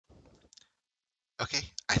Okay,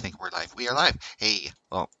 I think we're live. We are live. Hey,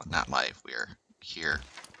 well, not live. We're here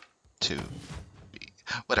to be.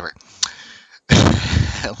 Whatever.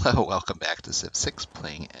 Hello, welcome back to Civ 6,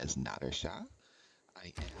 playing as Nader Shah.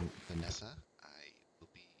 I am Vanessa. I will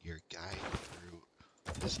be your guide through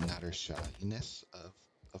this Nader Shahiness of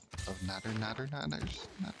Naders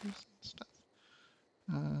and stuff.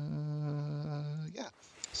 Yeah.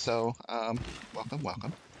 So,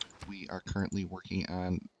 welcome. We are currently working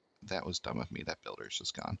on. That was dumb of me. That builder's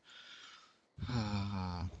just gone.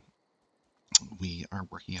 We are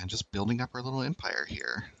working on just building up our little empire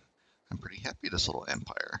here. I'm pretty happy with this little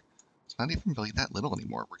empire. It's not even really that little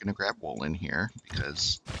anymore. We're going to grab wool in here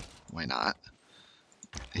because why not?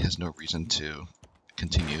 It has no reason to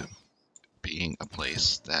continue being a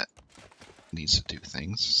place that needs to do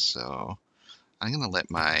things. So I'm going to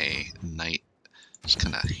let my knight just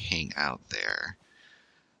kind of hang out there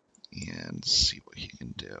and see what he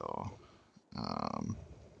can do.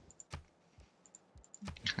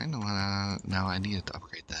 Kind of want to... No, I needed to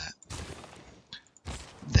upgrade that.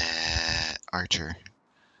 That archer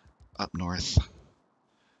up north.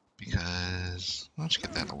 Because... Why don't you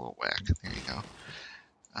get that a little whack? There you go.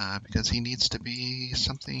 Because he needs to be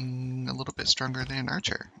something a little bit stronger than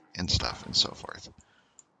archer and stuff and so forth.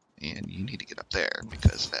 And you need to get up there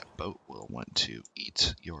because that boat will want to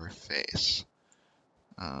eat your face.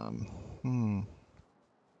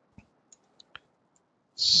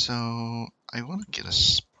 So I want to get a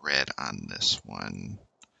spread on this one.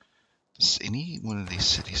 Does any one of these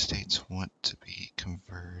city-states want to be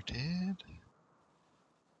converted?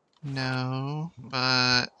 No,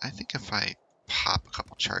 but I think if I pop a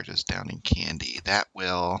couple charges down in candy, that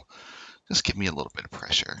will just give me a little bit of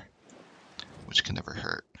pressure, which can never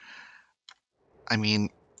hurt. I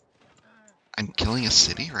mean, I'm killing a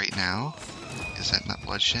city right now. Is that not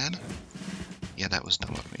bloodshed? Yeah, that was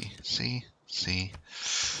dumb of me. See?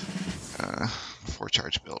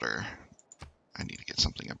 4-charge builder. I need to get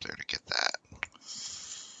something up there to get that.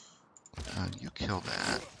 You kill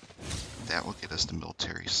that. That will get us the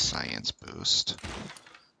military science boost.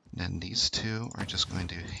 Then these two are just going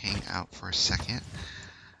to hang out for a second.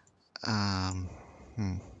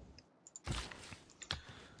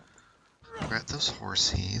 Grab those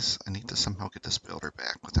horsies. I need to somehow get this builder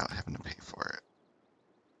back without having to pay for it.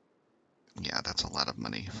 Yeah, that's a lot of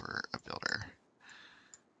money for a builder.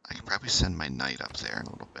 I could probably send my knight up there in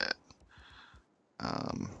a little bit.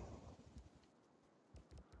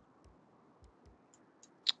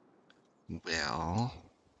 Well,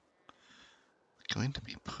 I'm going to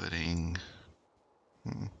be putting...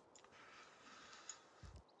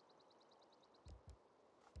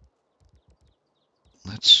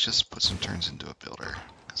 Let's just put some turns into a builder,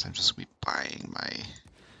 because I'm just buying my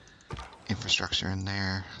infrastructure in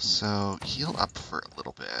there. So heal up for a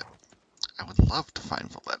little bit. I would love to find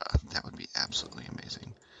Valletta. That would be absolutely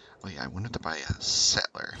amazing. Oh yeah, I wanted to buy a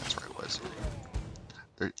settler. That's where I was.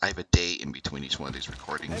 I have a day in between each one of these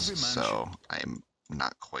recordings, so I'm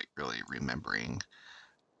not quite really remembering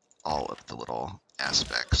all of the little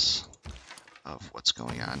aspects of what's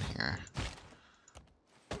going on here.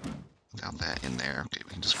 Without that in there. Okay,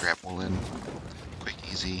 we can just grab wool in. Quick,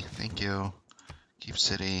 easy. Thank you. Keep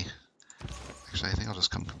city. Actually, I think I'll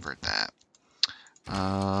just come convert that.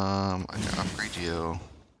 I'm gonna upgrade you.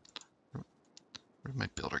 Where'd my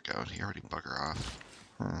builder go? He already bugger off.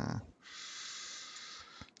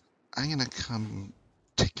 I'm gonna come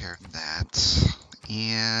take care of that.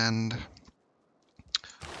 And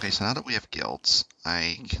okay, so now that we have guilds,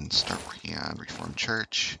 I can start working on Reformed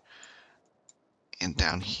Church. And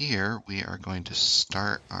down here, we are going to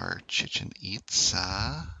start our Chichen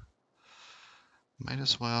Itza. Might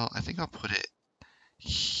as well, I think I'll put it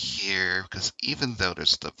here, because even though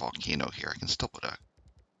there's the volcano here, I can still put a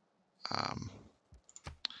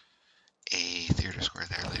theater square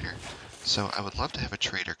there later. So I would love to have a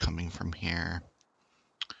trader coming from here.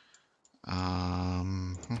 I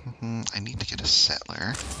need to get a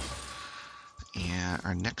settler. And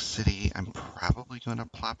our next city, I'm probably going to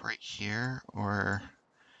plop right here, or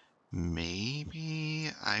maybe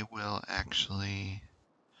I will actually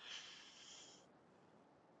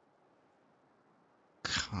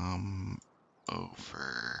come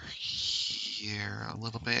over here a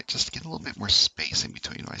little bit, just to get a little bit more space in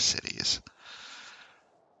between my cities.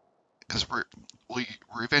 Because we're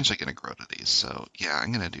eventually going to grow to these, so yeah,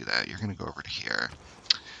 I'm going to do that. You're going to go over to here.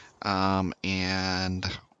 And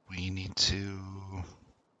we need to,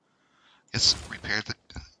 repair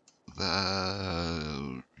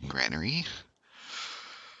the granary.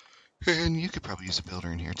 And you could probably use a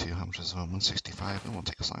builder in here too. How much is 165? It won't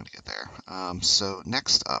take us long to get there. So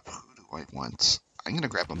next up, who do I want? I'm going to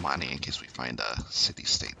grab a money in case we find a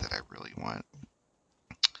city-state that I really want.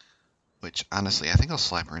 Which, honestly, I think I'll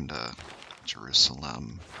slap her into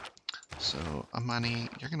Jerusalem. So, Amani,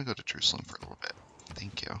 you're going to go to Jerusalem for a little bit.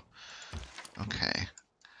 Thank you. Okay.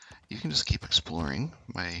 You can just keep exploring,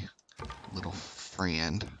 my little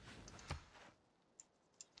friend.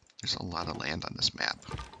 There's a lot of land on this map.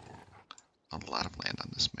 A lot of land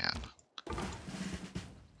on this map.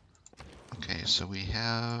 Okay, so we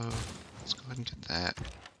have... Let's go ahead and get that.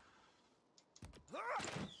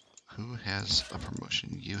 Who has a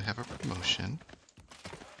promotion? You have a promotion.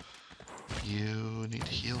 You need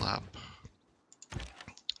to heal up.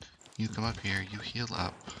 You come up here, you heal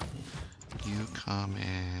up. You come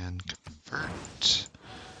and convert.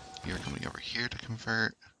 You're coming over here to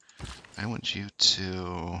convert. I want you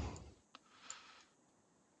to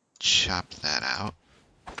chop that out.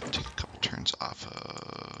 Take a couple turns off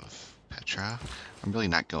of Petra. I'm really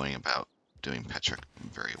not going about doing Petra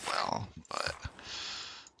very well, but,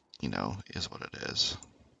 you know, is what it is.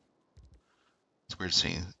 It's weird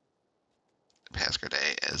seeing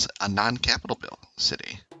Pascarday as a non-capital bill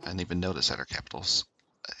city. I didn't even notice that our capital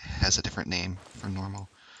has a different name from normal.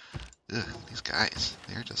 Ugh, these guys,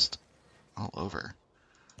 they're just all over.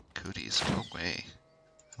 Cooties, go away.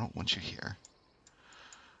 I don't want you here.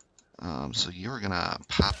 So you're gonna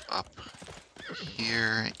pop up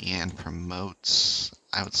here and promote,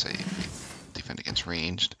 I would say, defend against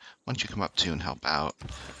ranged. Once you come up to and help out,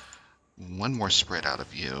 one more spread out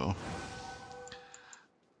of you.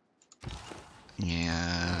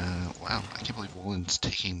 Yeah, wow, I can't believe Woolen's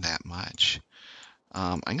taking that much.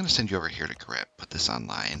 I'm gonna send you over here to Grip, put this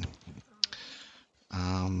online.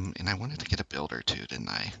 And I wanted to get a builder too, didn't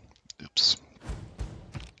I? Oops.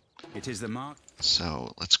 It is the mark.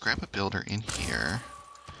 So let's grab a builder in here.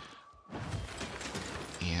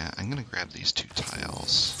 Yeah, I'm gonna grab these 2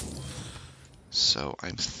 tiles. So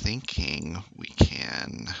I'm thinking we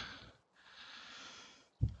can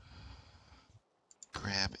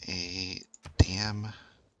grab a dam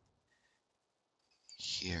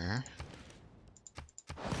here.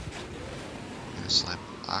 I'm gonna slap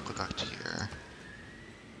aqueduct here.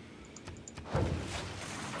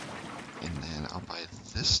 And then I'll buy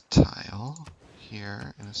this tile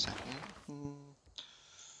here in a second.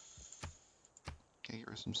 Can I get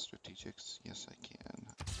rid of some strategics? Yes, I can.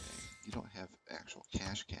 Okay. You don't have actual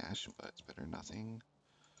cash, but it's better than nothing.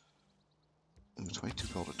 Ooh, 22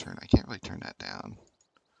 gold a turn. I can't really turn that down.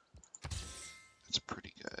 That's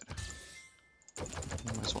pretty good.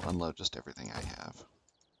 Might as well unload just everything I have.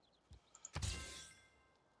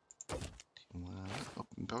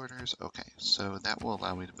 Open borders. Okay, so that will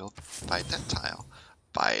allow me to bide that tile.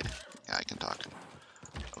 Bide. Yeah, I can talk.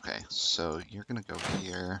 Okay, so you're gonna go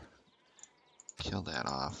here. Kill that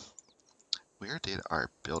off. Where did our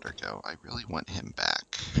builder go? I really want him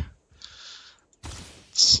back.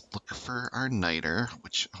 Let's look for our niter,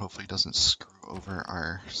 which hopefully doesn't screw over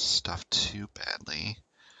our stuff too badly.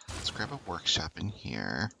 Let's grab a workshop in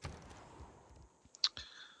here.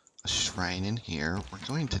 A shrine in here. We're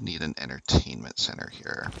going to need an entertainment center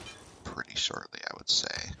here pretty shortly, I would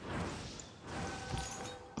say.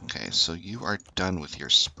 Okay, so you are done with your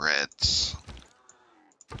spreads.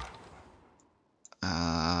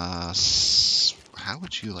 How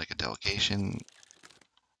would you like a delegation?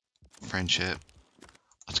 Friendship?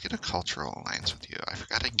 Let's get a cultural alliance with you. I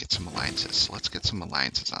forgot I can get some alliances, so let's get some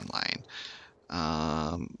alliances online.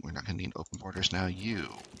 We're not going to need open borders now.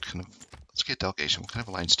 Let's get delegation. What kind of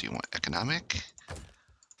alliance do you want? Economic?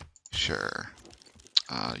 Sure.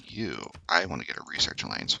 I want to get a research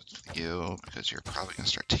alliance with you because you're probably going to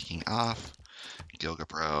start taking off. Gilga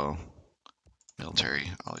Bro. Military,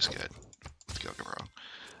 always good with Gilga Bro.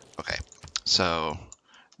 Okay, so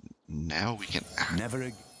now we can... Never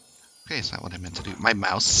again. Okay, it's not what I meant to do. My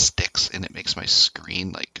mouse sticks and it makes my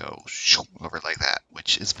screen like go over like that,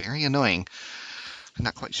 which is very annoying. I'm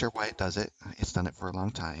not quite sure why it does it. It's done it for a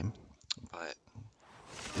long time, but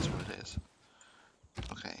it is what it is.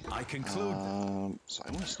 Okay. I conclude. So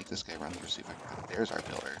I want to sneak this guy around here, see if I can... There's our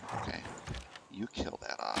builder. Okay. You kill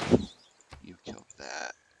that off. You killed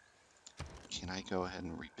that. Can I go ahead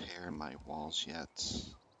and repair my walls yet?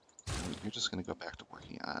 You're just going to go back to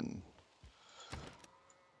working on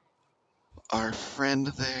our friend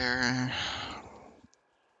there.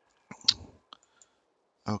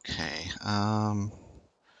 Okay.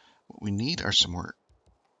 What we need are some more...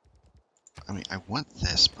 I mean, I want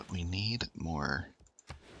this, but we need more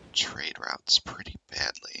trade routes pretty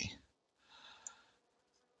badly.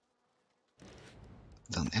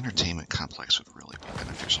 The entertainment complex would really be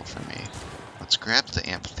beneficial for me. Let's grab the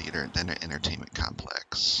amphitheater and then an entertainment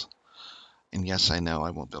complex. And yes, I know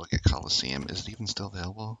I won't be able to get Coliseum. Is it even still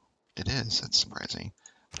available? It is. That's surprising.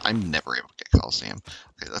 I'm never able to get Coliseum.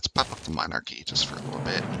 Okay, let's pop up the Monarchy just for a little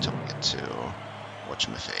bit until we get to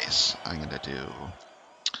whatchamaface. I'm going to do...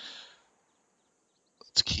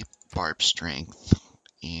 Let's keep Barb Strength.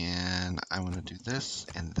 And I want to do this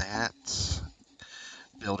and that.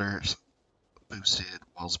 Builders boosted,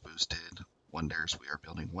 walls boosted. Wonders, we are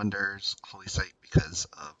building wonders. Holy Site because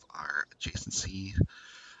of our adjacency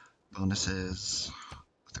bonuses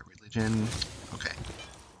with our religion. Okay.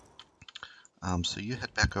 So you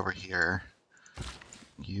head back over here.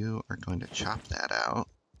 You are going to chop that out.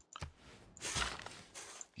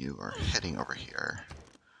 You are heading over here.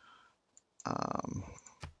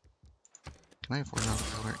 Can I afford another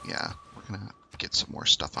builder? Yeah, we're gonna get some more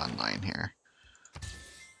stuff online here.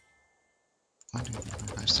 1, 2, 3,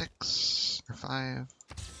 4, 5, 6, or 5.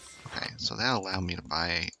 Okay, so that'll allow me to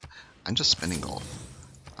buy. I'm just spending gold.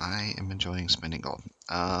 I am enjoying spending gold.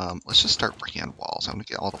 Let's just start working on walls. I'm gonna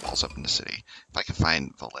get all the walls up in the city. If I can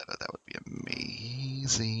find Valletta, that would be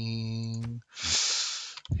amazing.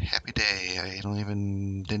 Happy day. I didn't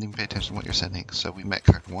even pay attention to what you're sending. So we met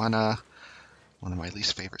Caruana, one of my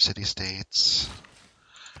least favorite city-states.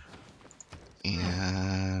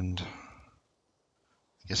 And I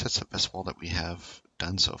guess that's the best wall that we have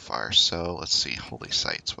done so far. So let's see, holy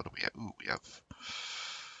sites. What do we have? Ooh, we have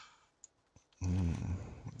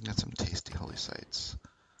got some tasty holy sites.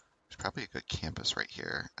 There's probably a good campus right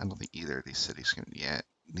here. I don't think either of these cities can yet.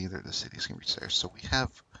 Neither of the cities can reach there. So we have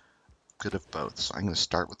good of both. So I'm going to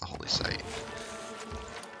start with the holy site.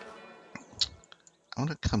 I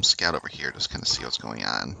want to come scout over here, just kind of see what's going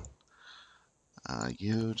on.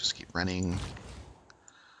 You just keep running.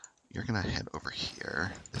 You're going to head over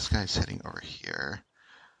here. This guy's heading over here.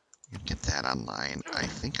 You get that online. I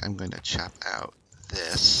think I'm going to chop out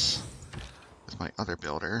this with my other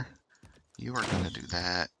builder. You are going to do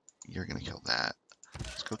that. You're going to kill that.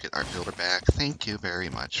 Let's go get our builder back. Thank you very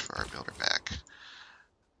much for our builder back.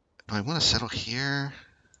 Do I want to settle here?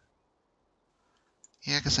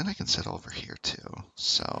 Yeah, because then I can settle over here too.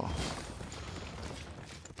 So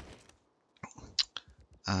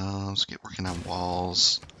let's get working on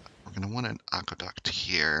walls. We're going to want an aqueduct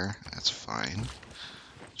here. That's fine.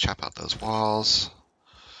 Chop out those walls.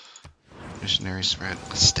 Missionary spread.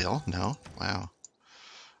 Still? No? Wow.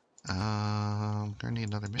 We're going to need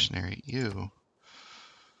another missionary. You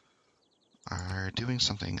are doing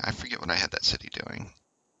something. I forget what I had that city doing.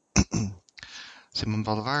 Simon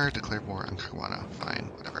Bolivar declared war on Caruana.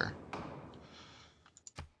 Fine, whatever.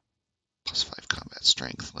 +5 combat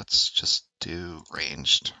strength. Let's just do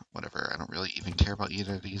ranged, whatever. I don't really even care about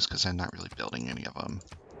either of these because I'm not really building any of them.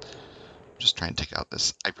 Just trying to take out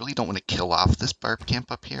this. I really don't want to kill off this barb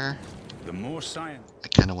camp up here. The more science. I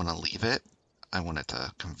kind of want to leave it. I want it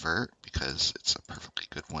to convert because it's a perfectly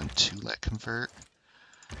good one to let convert.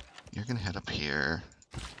 You're going to head up here.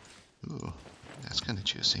 Ooh, that's kind of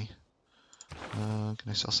juicy. Can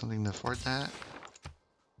I sell something to afford that?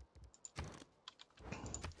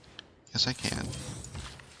 Yes, I can.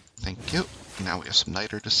 Thank you. Now we have some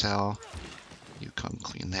niter to sell. You come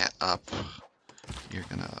clean that up. You're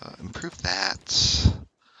gonna improve that.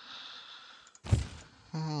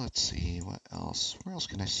 Let's see, what else? Where else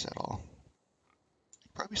can I settle?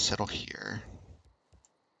 Probably settle here.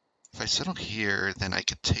 If I settle here, then I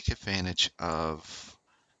could take advantage of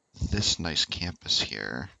this nice campus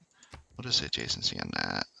here. What is the adjacency on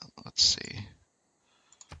that? Let's see.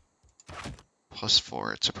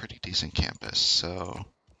 +4, it's a pretty decent campus. So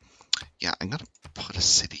yeah, I'm gonna put a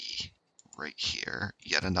city right here.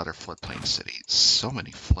 Yet another floodplain city. So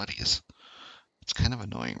many floodies. It's kind of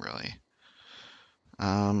annoying, really.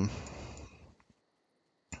 I'm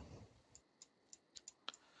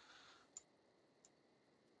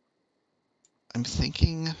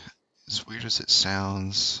thinking, as weird as it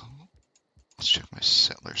sounds, let's check my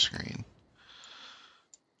settler screen.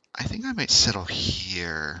 I think I might settle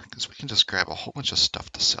here because we can just grab a whole bunch of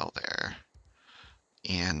stuff to sell there.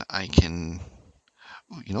 And I can,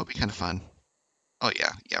 ooh, you know what would be kind of fun? Oh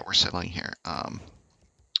yeah, we're settling here. I'm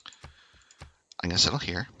gonna settle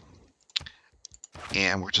here.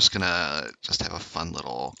 And we're just gonna have a fun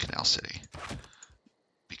little canal city.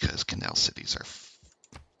 Because canal cities are,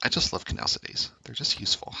 I just love canal cities. They're just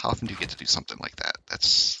useful. How often do you get to do something like that?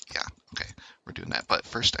 That's, yeah, okay, we're doing that. But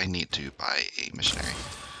first I need to buy a missionary.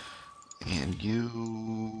 And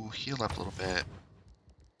you heal up a little bit.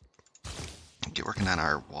 Get working on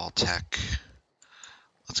our wall tech.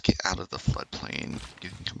 Let's get out of the floodplain. You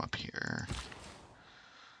can come up here.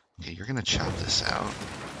 Okay, you're gonna chop this out.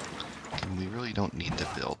 And we really don't need to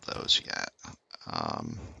build those yet.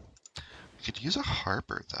 We could use a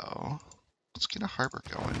harbor though. let's get a harbor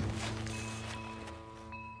going.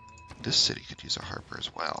 This city could use a harbor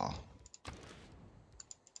as well.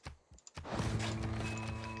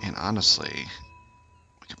 And honestly,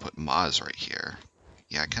 we could put Maz right here.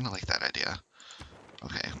 Yeah, I kind of like that idea.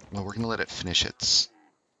 Okay, well, we're going to let it finish its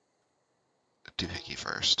doohickey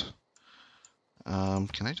first.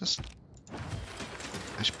 Can I just...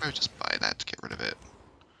 I should probably just buy that to get rid of it.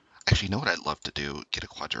 Actually, you know what I'd love to do? Get a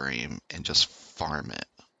quadrireme and just farm it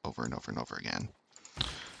over and over and over again.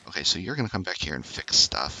 Okay, so you're going to come back here and fix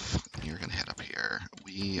stuff. And you're going to head up here.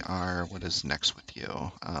 We are... What is next with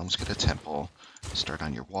you? Let's get a temple. Start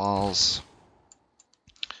on your walls.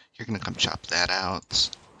 You're going to come chop that out.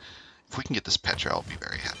 If we can get this Petra, I'll be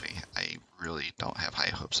very happy. I really don't have high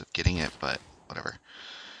hopes of getting it, but whatever.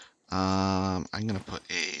 I'm going to put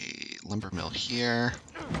a lumber mill here.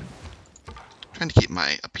 I'm trying to keep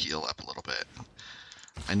my appeal up a little bit.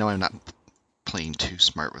 I know I'm not playing too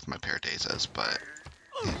smart with my paradisas, but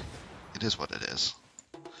it is what it is.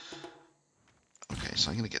 Okay, so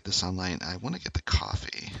I'm going to get this online. I want to get the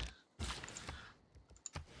coffee.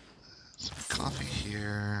 So coffee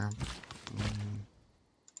here. Boom.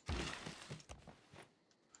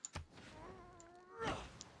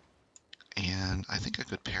 And I think a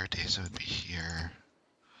good paradisa would be here.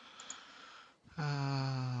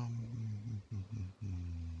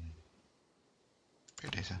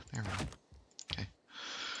 Paradisa, there we go. Okay.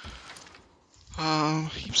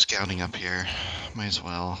 Keep scouting up here. Might as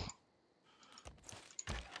well.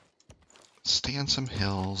 Stay on some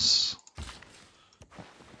hills.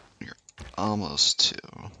 You're almost to.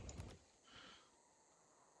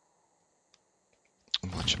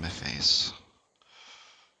 I'm watching my face.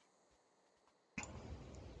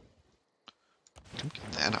 Can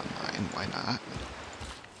get that online, why not?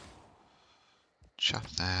 Chop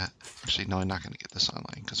that. Actually, no, I'm not going to get this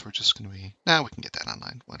online because we're just going to be... Nah, we can get that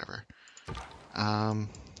online, whatever.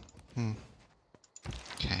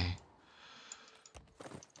 Okay.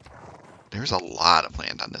 There's a lot of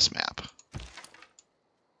land on this map.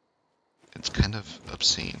 It's kind of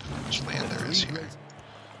obscene how much land there is here.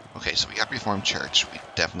 Okay, so we got Reformed Church. We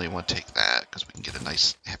definitely want to take that because we can get a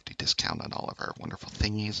nice hefty discount on all of our wonderful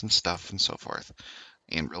thingies and stuff and so forth.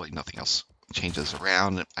 And really nothing else changes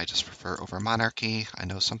around. I just prefer over Monarchy. I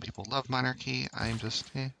know some people love Monarchy. I'm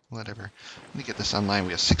just, whatever. Let me get this online.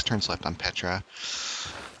 We have 6 turns left on Petra.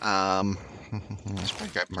 Let's probably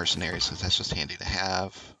grab Mercenaries because that's just handy to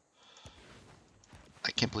have.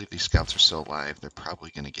 I can't believe these scouts are still alive. They're probably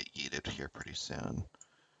going to get yeeted here pretty soon.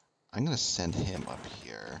 I'm going to send him up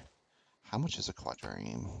here. How much is a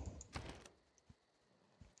quadrireme?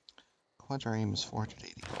 Quadrireme is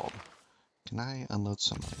 480 gold. Can I unload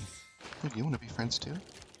somebody? Oh, do you want to be friends too? We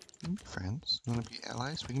can be friends. You want to be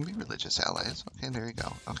allies? We can be religious allies. Okay, there you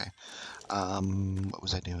go. Okay. What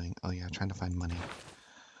was I doing? Oh yeah, trying to find money.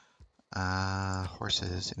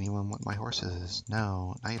 Horses. Anyone want my horses?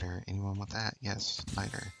 No. Nader. Anyone want that? Yes.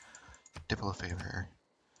 Nader. Diplo favor.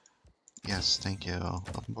 Yes, thank you.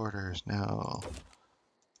 Open borders. No.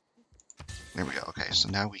 There we go. Okay, so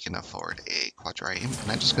now we can afford a quadrireme,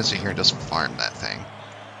 and I'm just gonna sit here and just farm that thing.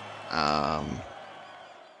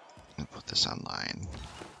 And put this online.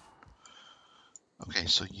 Okay,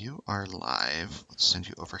 so you are live. Let's send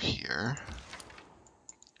you over here.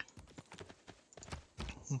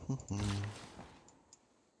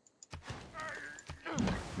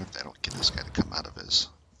 If that'll get this guy to come out of his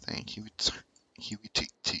thing.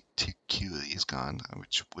 He's gone,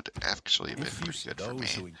 which would actually have been pretty good for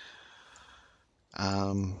me.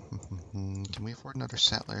 Can we afford another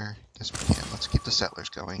settler? Yes, we can. Let's keep the settlers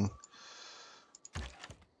going.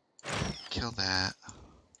 Kill that.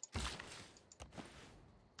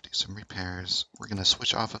 Do some repairs. We're going to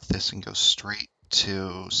switch off of this and go straight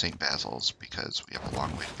to St. Basil's because we have a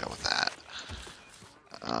long way to go with that.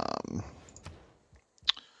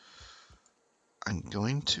 I'm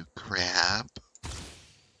going to grab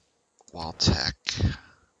Wall Tech.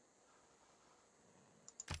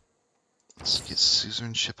 Let's get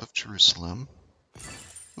Suzerainship of Jerusalem.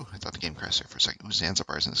 Ooh, I thought the game crashed there for a second. Ooh,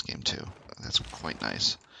 Zanzibar's in this game too. That's quite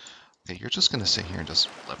nice. Okay, you're just gonna sit here and just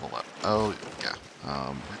level up. Oh, yeah.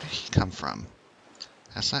 Where did he come from?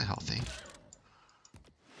 That's not healthy.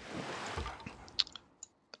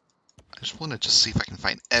 I just want to just see if I can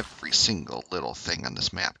find every single little thing on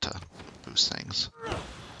this map to boost things.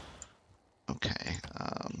 Okay,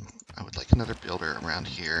 I would like another builder around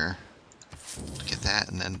here to get that,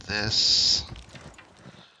 and then this.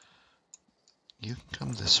 You can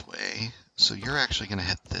come this way, so you're actually going to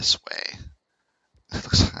head this way. I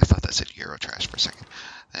thought that said Eurotrash for a second.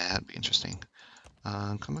 That'd be interesting.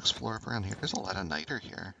 Come explore up around here. There's a lot of niter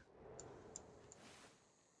here.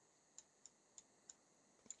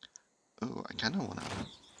 Ooh, I kind of want to...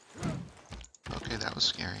 Okay, that was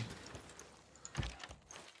scary.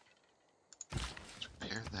 Let's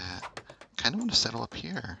repair that. Kind of want to settle up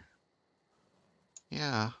here.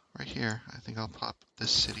 Yeah, right here. I think I'll pop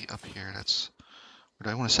this city up here. That's... Or do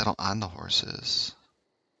I want to settle on the horses?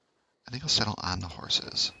 I think I'll settle on the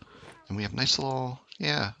horses. And we have nice little...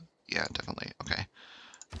 Yeah, definitely. Okay.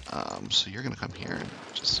 So you're going to come here and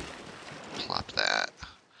just plop that.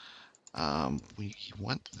 We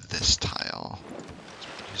want this tile. So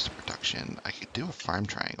we can use the production. I could do a farm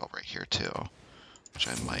triangle right here too, which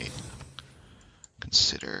I might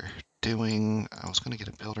consider doing. I was going to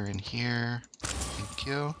get a builder in here. Thank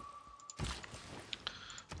you.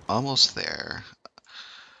 Almost there.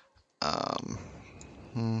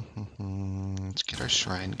 Let's get our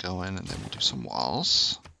shrine going and then we'll do some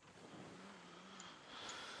walls.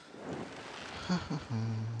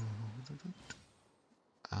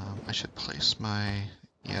 I should place my...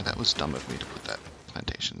 Yeah, that was dumb of me to put that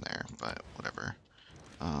plantation there, but whatever.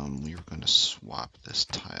 We were going to swap this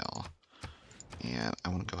tile, and I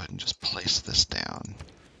want to go ahead and just place this down.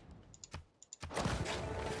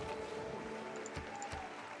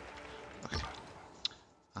 Okay.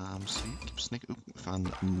 So you keep sneaking... Ooh, we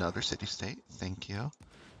found another city-state. Thank you.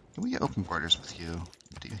 Can we get open borders with you?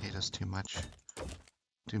 Do you hate us too much?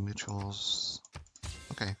 Do mutuals...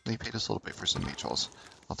 Okay, they paid us a little bit for some mutuals.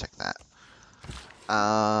 I'll take that.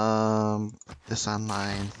 Put this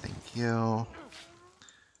online, thank you.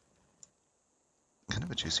 Kind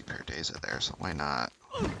of a juicy pair of days there, so why not?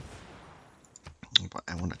 But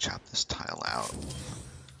I want to chop this tile out.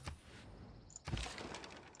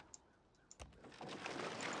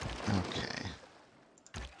 Okay.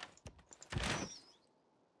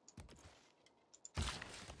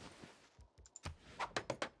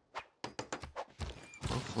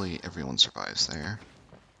 Hopefully everyone survives there.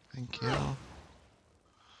 Thank you.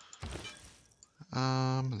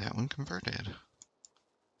 That one converted.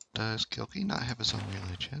 Does Gilkey not have his own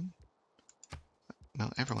religion?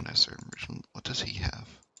 No, everyone has their religion. What does he have?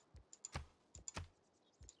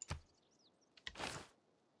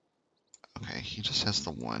 Okay, he just has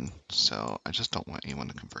the one, so I just don't want anyone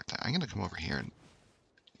to convert that. I'm gonna come over here and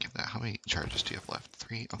give that. How many charges do you have left?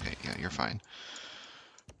 3? Okay, yeah, you're fine.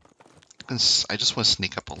 I just want to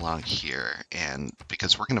sneak up along here, and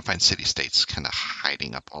because we're gonna find city-states kind of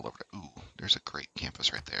hiding up all over. Ooh, there's a great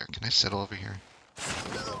campus right there. Can I settle over here?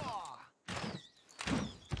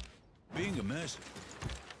 Being a mercy.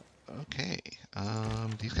 Okay,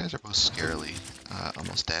 these guys are both scarily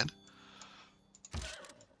almost dead.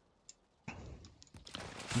 Why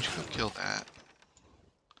don't you go kill that?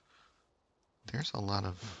 There's a lot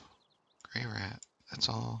of gray rat. That's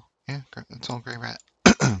all. Yeah, that's all gray rat.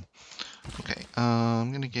 Okay,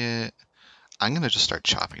 I'm gonna just start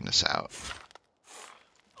chopping this out.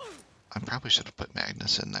 I probably should have put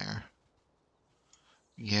Magnus in there.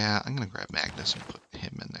 Yeah, I'm gonna grab Magnus and put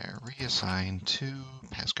him in there. Reassign to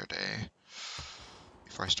Pascarde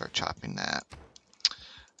before I start chopping that.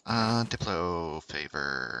 Diplo,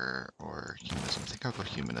 favor, or humanism. I think I'll go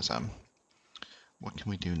humanism. What can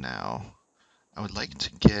we do now? I would like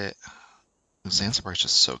to get... Zanzibar is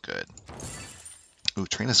just so good. Ooh,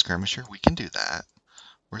 train a skirmisher? We can do that.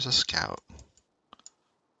 Where's a scout?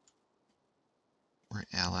 We're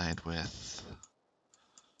allied with...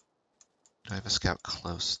 Do I have a scout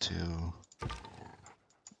close to...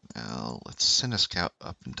 Well, let's send a scout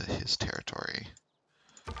up into his territory.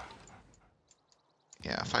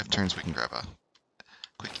 Yeah, 5 turns we can grab a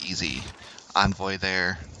quick, easy envoy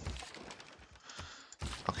there.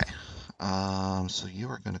 Okay. So you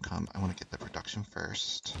are going to come. I want to get the production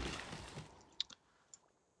first.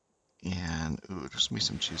 And, ooh, there's going to be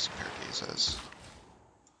some juicy paradisas.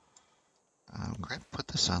 Put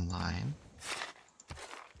this online.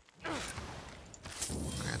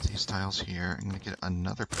 Grab these tiles here. I'm going to get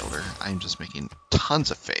another builder. I'm just making tons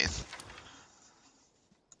of faith.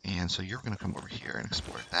 And so you're going to come over here and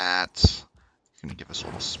explore that. You're going to give us a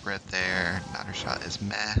little spread there. Nader Shah is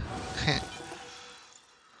meh.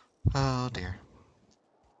 Oh dear.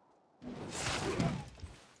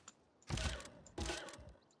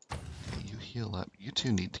 Okay, you heal up. You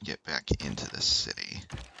two need to get back into this city.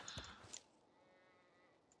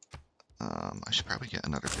 I should probably get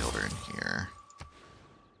another builder in here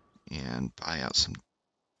and buy out some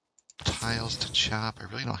tiles to chop. I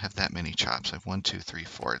really don't have that many chops. I have 1, 2, 3,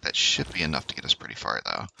 4. That should be enough to get us pretty far,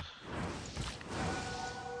 though.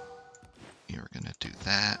 You're gonna do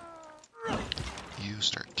that. You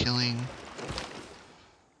start killing.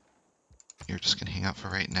 You're just gonna hang out for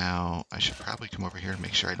right now. I should probably come over here and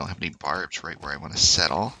make sure I don't have any barbs right where I want to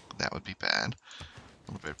settle. That would be bad.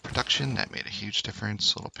 little bit of production, that made a huge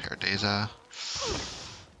difference. A little paradeza.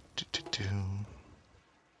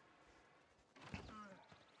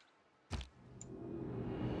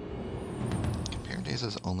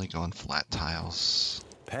 Paradeza's only going flat tiles.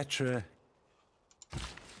 Petra.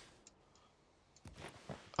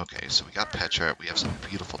 Okay, so we got Petra. We have some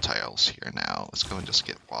beautiful tiles here now. Let's go and just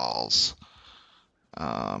get walls.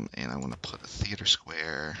 And I want to put a theater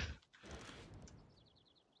square.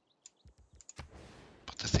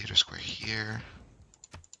 Put the theater square here.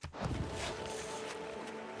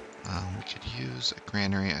 We could use a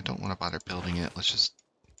granary. I don't want to bother building it. Let's just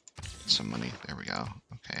get some money. There we go.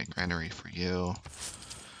 Okay, granary for you.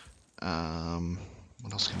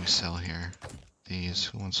 What else can we sell here? These.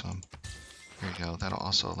 Who wants some? There you go. That'll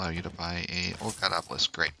also allow you to buy a old god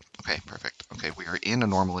obelisk. Great. Okay, perfect. Okay, we are in a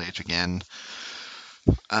normal age again.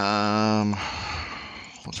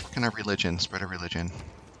 Let's work on our religion. Spread our religion.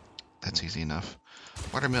 That's easy enough.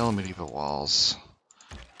 Watermill, medieval walls.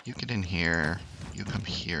 You get in here. You come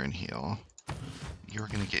here and heal. You're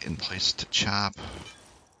gonna get in place to chop.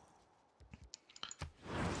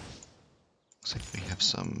 Looks like we have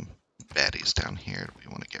some baddies down here that we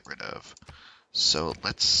want to get rid of. So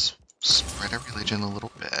let's spread our religion a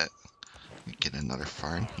little bit. Get another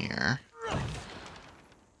farm here.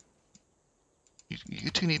 You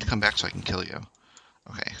two need to come back so I can kill you.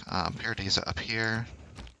 Okay, Paradisa up here.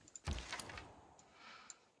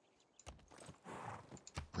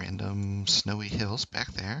 Random snowy hills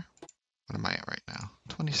back there. What am I at right now?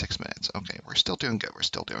 26 minutes. Okay, we're still doing good. We're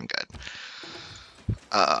still doing good.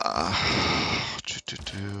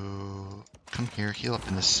 Come here, heal up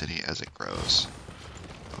in the city as it grows.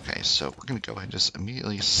 Okay, so we're going to go ahead and just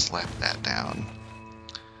immediately slap that down.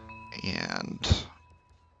 And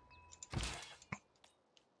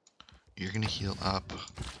you're going to heal up.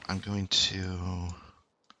 I'm going to... I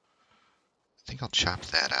think I'll chop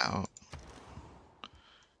that out.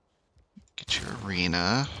 Get your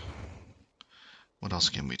arena. What else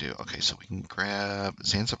can we do? Okay, so we can grab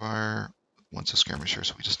Zanzibar. Once a skirmisher,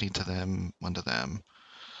 so we just need one to them.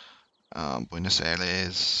 Buenos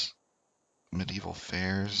Aires, medieval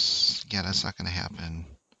fairs. Yeah, that's not going to happen.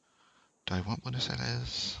 Do I want Buenos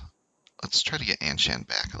Aires? Let's try to get Anshan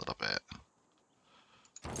back a little bit.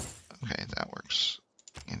 Okay, that works.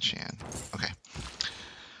 Anshan. Okay.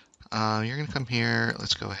 You're going to come here.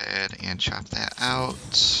 Let's go ahead and chop that out.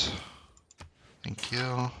 Thank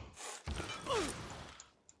you.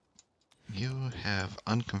 You have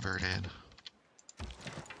unconverted.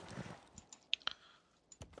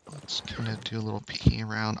 Let's kind of do a little peeking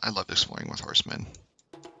around. I love exploring with horsemen.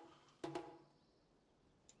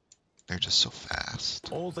 They're just so fast.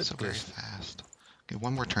 So very fast. Okay,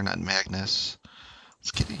 one more turn on Magnus.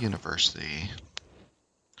 Let's get a university.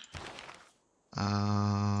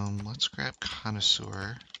 Let's grab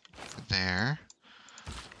Connoisseur there.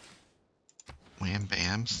 Wham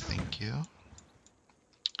bams, thank you.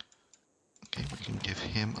 Okay, we can give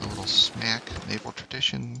him a little smack. Naval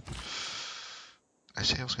tradition. I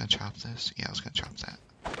say I was going to chop this? Yeah, I was going to chop that.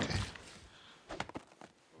 Okay.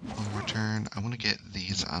 One more turn. I want to get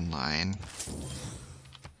these online.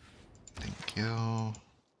 Thank you. Gonna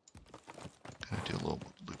do a little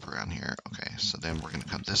loop around here. Okay, so then we're going to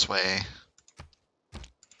come this way.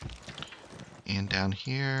 And down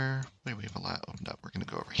here. Wait, we have a lot opened up. We're going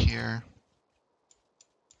to go over here.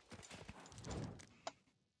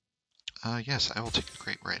 Yes, I will take a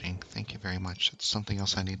great rating. Thank you very much. It's something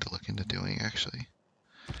else I need to look into doing, actually.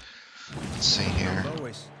 Let's see here.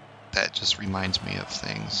 That just reminds me of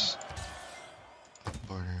things.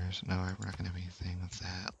 Borders. No, we're not going to have anything with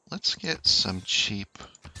that. Let's get some cheap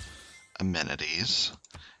amenities.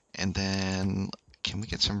 And then, can we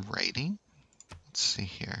get some writing? Let's see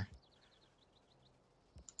here.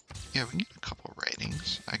 Yeah, we can get a couple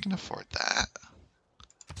ratings. I can afford that.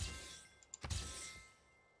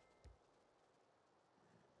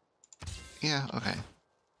 Yeah, okay.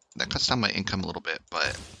 That cuts down my income a little bit,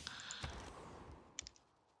 but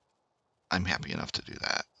I'm happy enough to do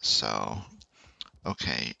that. So,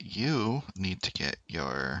 okay, you need to get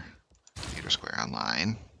your theater square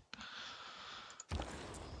online.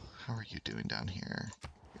 How are you doing down here?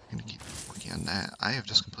 You're gonna keep working on that. I have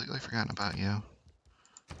just completely forgotten about you.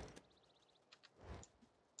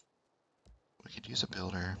 We could use a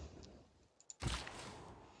builder.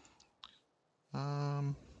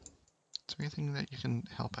 Is there anything that you can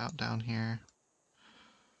help out down here?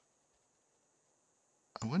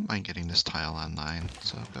 I wouldn't mind getting this tile online,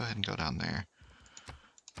 so go ahead and go down there.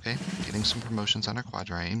 Okay, getting some promotions on our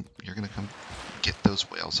quadrant. You're going to come get those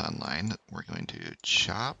whales online. We're going to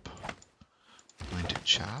chop.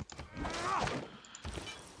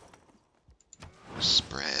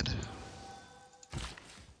 spread.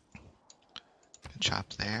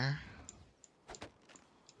 Chop there.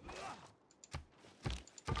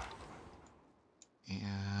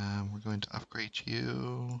 And we're going to upgrade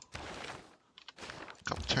you. A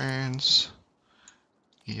couple turns.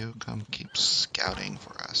 You come keep scouting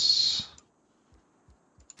for us.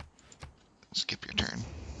 Skip your turn.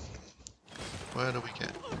 What do we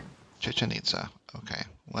get? Chichen Itza. Okay.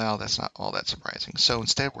 Well, that's not all that surprising. So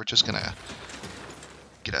instead, we're just gonna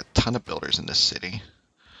get a ton of builders in this city.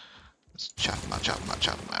 Let's chop them out, chop them out,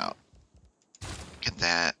 chop them out. Get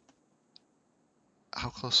that. How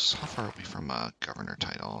far are we from a governor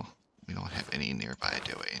title? We don't have any nearby,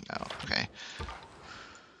 do we? No. Okay.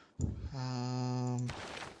 Can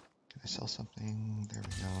I sell something? There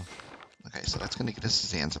we go. Okay, so that's gonna get us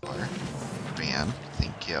Zanzibar. Bam.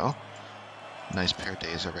 Thank you. Nice pair of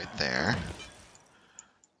days are right there.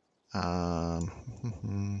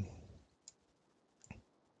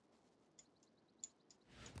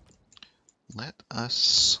 Let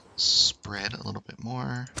us spread a little bit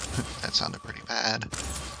more. That sounded pretty bad.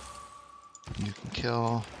 You can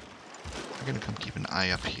kill. You're gonna come keep an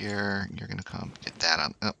eye up here. You're gonna come get that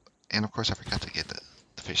on. Oh, and of course I forgot to get the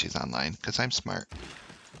fishies online because I'm smart.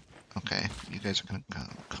 Okay, you guys are gonna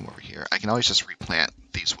come over here. I can always just replant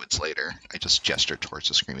these woods later. I just gesture towards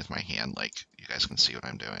the screen with my hand, like you guys can see what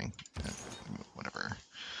I'm doing. Whatever.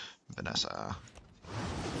 Vanessa.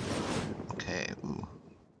 Okay, ooh.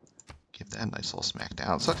 Give that a nice little smack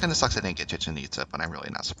down. So it kind of sucks I didn't get Chichen Itza, but I'm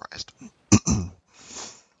really not surprised.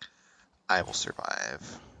 I will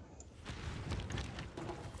survive.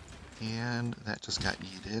 And that just got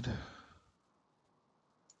yeeted.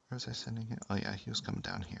 Where was I sending him? Oh yeah, he was coming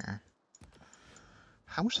down here.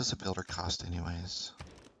 How much does a builder cost anyways?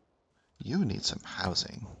 You need some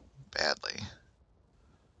housing. Badly.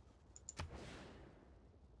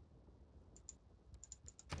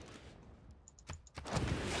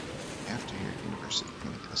 After your university,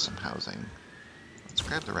 you're gonna get us some housing. Let's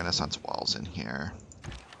grab the Renaissance walls in here.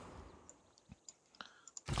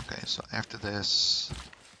 Okay, so after this,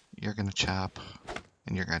 you're gonna chop,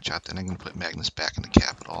 and you're gonna chop, then I'm gonna put Magnus back in the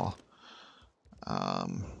capital.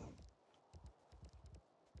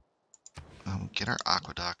 Get our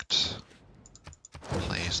aqueduct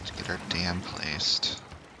placed, get our dam placed.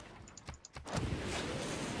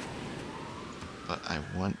 But I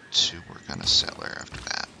want to work on a cellar after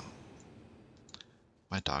that.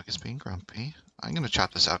 My dog is being grumpy. I'm gonna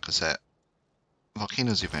chop this out because that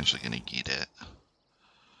volcano's eventually gonna eat it.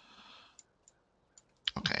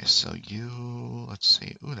 Okay, so you, let's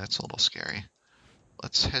see. Ooh, that's a little scary.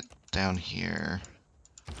 Let's head down here.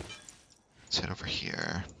 Let's head over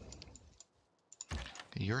here.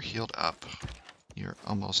 You're healed up. You're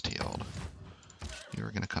almost healed.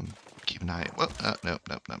 You're gonna come keep an eye. Whoa, nope,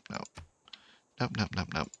 nope, nope, nope. Nope, nope, nope,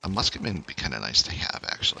 nope. A musketman would be kind of nice to have,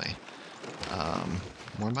 actually.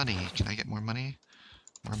 More money. Can I get more money?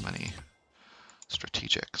 More money.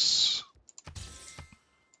 Strategics.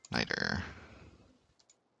 Niter.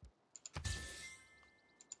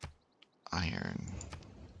 Iron.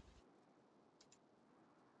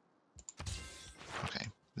 Okay,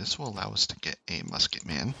 this will allow us to get a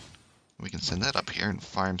musketman. We can send that up here and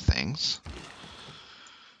farm things.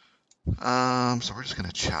 So we're just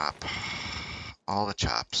gonna chop all the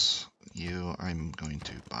chops. I'm going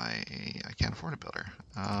to buy a, I can't afford a builder.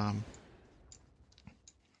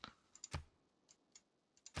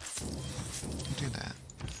 Do that,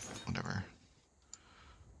 whatever.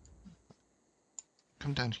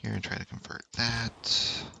 Come down here and try to convert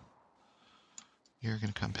that. You're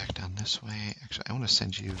gonna come back down this way. Actually, I want to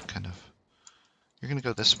send you kind of, you're gonna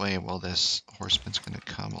go this way while this horseman's gonna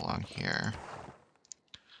come along here.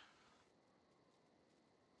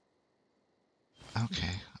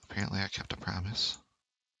 Okay, apparently I kept a promise.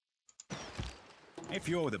 If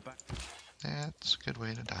you're the That's a good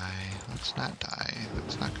way to die. Let's not die.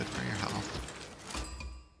 That's not good for your health.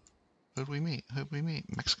 Who'd we meet? Who'd we meet?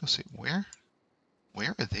 Mexico City. Where?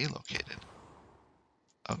 Where are they located?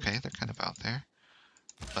 Okay, they're kind of out there.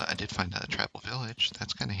 But I did find out a tribal village.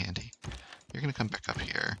 That's kind of handy. You're going to come back up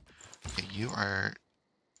here. Okay, you are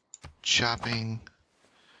chopping.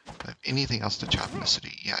 Do I have anything else to chop in the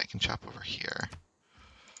city? Yeah, I can chop over here.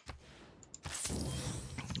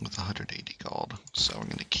 With 180 gold. So we're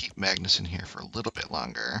going to keep Magnus in here for a little bit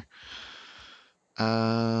longer.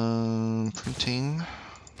 Printing.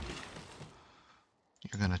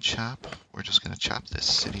 You're going to chop. We're just going to chop this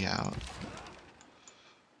city out.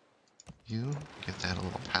 You give that a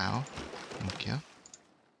little pow. Thank you.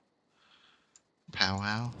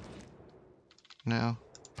 Powwow. No.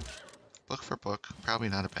 Book for book. Probably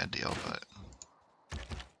not a bad deal, but...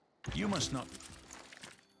 You must not.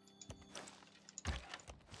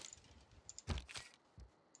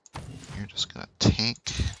 just gonna tank,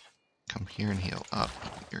 come here and heal up.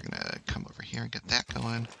 You're gonna come over here and get that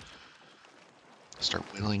going. Start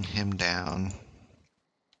whittling him down.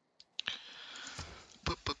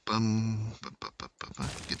 Good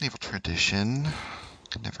naval tradition.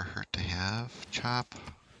 Could never hurt to have. Chop.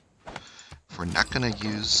 If we're not gonna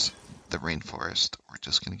use the rainforest, we're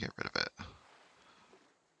just gonna get rid of it.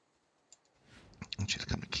 And she's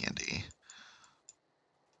come to Candy.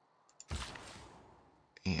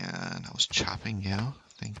 And I was chopping you.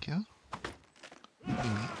 Thank you.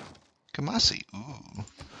 Kamasi. Ooh.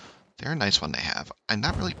 They're a nice one to have. I'm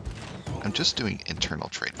just doing internal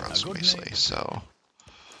trade routes mostly, so.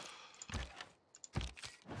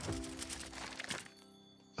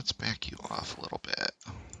 Let's back you off a little bit.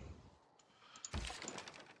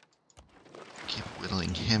 Keep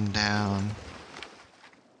whittling him down.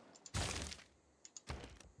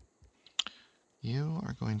 You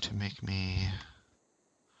are going to make me...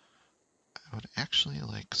 I would actually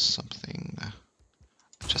like something...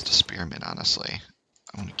 Just a spearmint, honestly.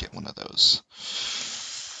 I want to get one of those.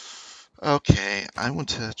 Okay, I want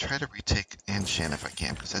to try to retake Anshan if I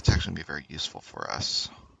can, because that's actually going to be very useful for us.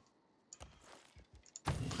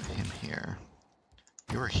 Put him here.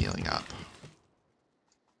 You are healing up.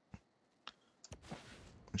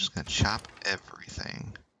 I'm just going to chop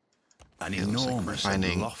everything. An It looks like we're enormous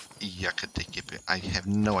finding loft. Yakadikip. I have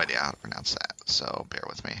no idea how to pronounce that, so bear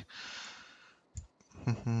with me.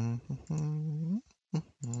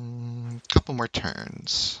 Couple more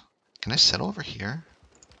turns. Can I settle over here?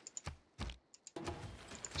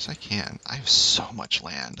 Yes, I can. I have so much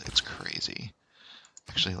land. It's crazy.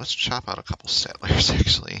 Actually, let's chop out a couple settlers,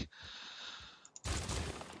 actually.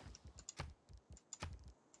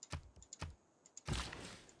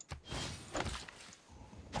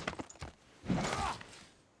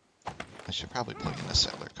 I should probably plug in a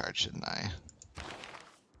settler card, shouldn't I?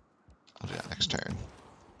 I'll do that next turn.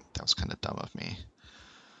 That was kind of dumb of me.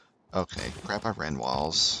 Okay, grab our Ren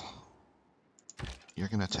walls. You're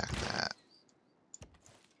going to attack that.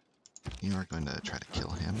 You are going to try to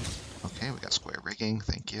kill him. Okay, we got square rigging.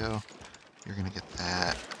 Thank you. You're going to get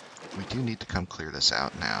that. We do need to come clear this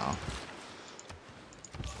out now.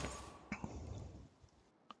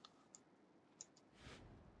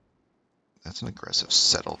 That's an aggressive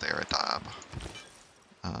settle there, Adab.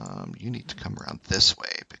 You need to come around this way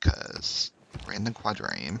because random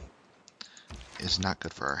quadrireme is not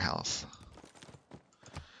good for our health.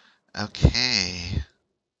 Okay.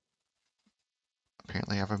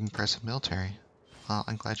 Apparently I have an impressive military. Well,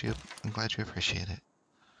 I'm glad you appreciate it.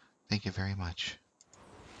 Thank you very much.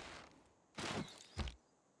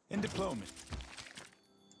 In deployment.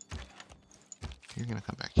 You're gonna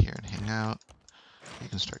come back here and hang out. You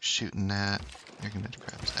can start shooting that. You're gonna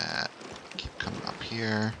grab that. Keep coming up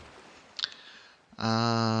here.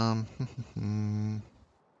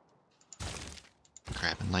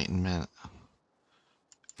 Grab enlightenment.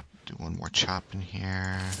 Do one more chop in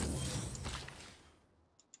here.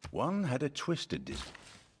 One had a twisted design.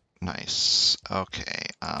 Nice. Okay.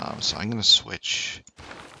 So I'm gonna switch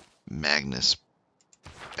Magnus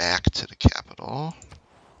back to the capital.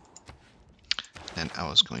 Then I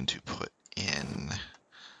was going to put in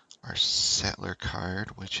our settler card,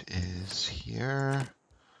 which is here.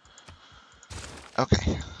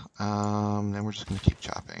 Okay. Then we're just gonna keep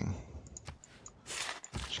chopping.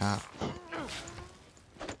 Chop.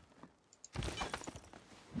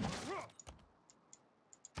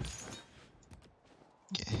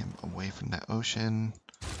 Get him away from that ocean.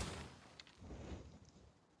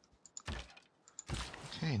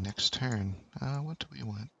 Okay, next turn. What do we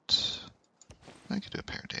want? I could do a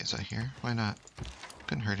Paradise out here. Why not?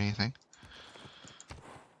 Couldn't hurt anything.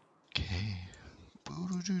 Okay.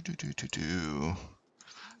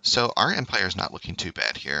 So our empire is not looking too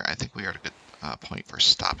bad here. I think we are at a good point for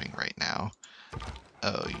stopping right now.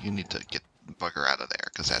 Oh, you need to get bugger out of there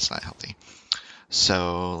because that's not healthy.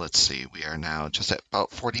 So let's see, we are now just at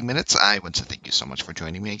about 40 minutes. I want to thank you so much for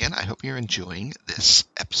joining me again. I hope you're enjoying this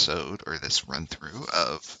episode or this run through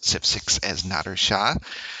of Civ 6 as Nader Shah.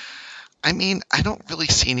 I mean, I don't really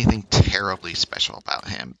see anything terribly special about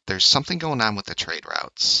him. There's something going on with the trade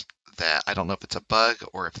routes that I don't know if it's a bug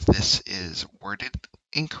or if this is worded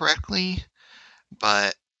incorrectly,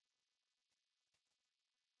 but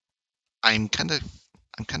I'm kind of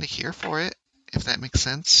here for it, if that makes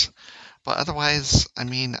sense. But otherwise, I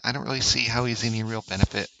mean, I don't really see how he's any real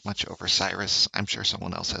benefit much over Cyrus. I'm sure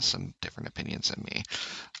someone else has some different opinions than me.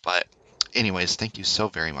 But anyways, thank you so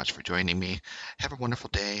very much for joining me. Have a wonderful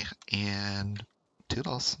day, and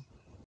toodles.